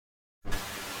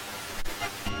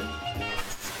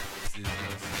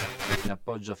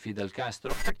appoggio a Fidel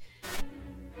Castro.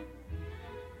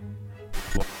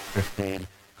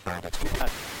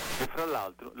 E fra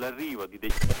l'altro l'arrivo di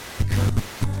dei...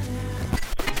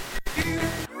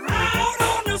 Out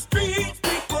on the streets,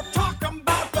 people talking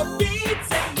about the beats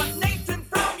emanating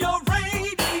from your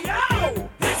radio.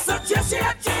 It's a Jesse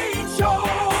and Jane show.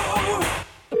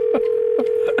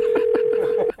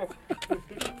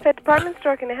 Pet department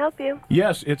store, can I help you?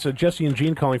 Yes, it's Jesse and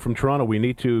Jean calling from Toronto. We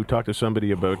need to talk to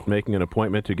somebody about making an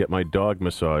appointment to get my dog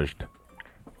massaged.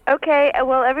 Okay,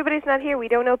 well, everybody's not here. We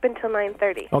don't open till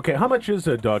 9:30. Okay, how much is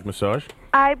a dog massage?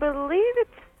 I believe it's,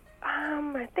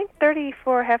 I think 30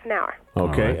 for half an hour.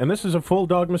 Okay, right. and this is a full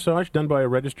dog massage done by a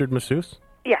registered masseuse?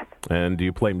 Yes, And do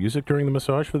you play music during the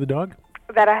massage for the dog?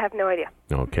 that I have no idea.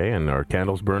 Okay, and are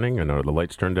candles burning and are the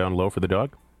lights turned down low for the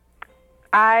dog?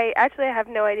 I have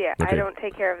no idea. Okay. I don't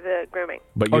take care of the grooming.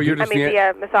 But Oh, you you're do, just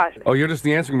the massage. Oh, you're just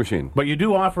the answering machine. but you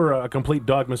do offer a complete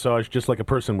dog massage just like a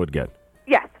person would get.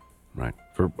 Yes, Right.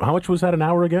 For how much was that an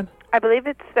hour again? I believe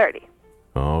it's 30.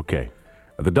 Okay.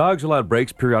 Are the dogs allowed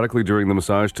breaks periodically during the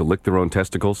massage to lick their own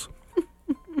testicles?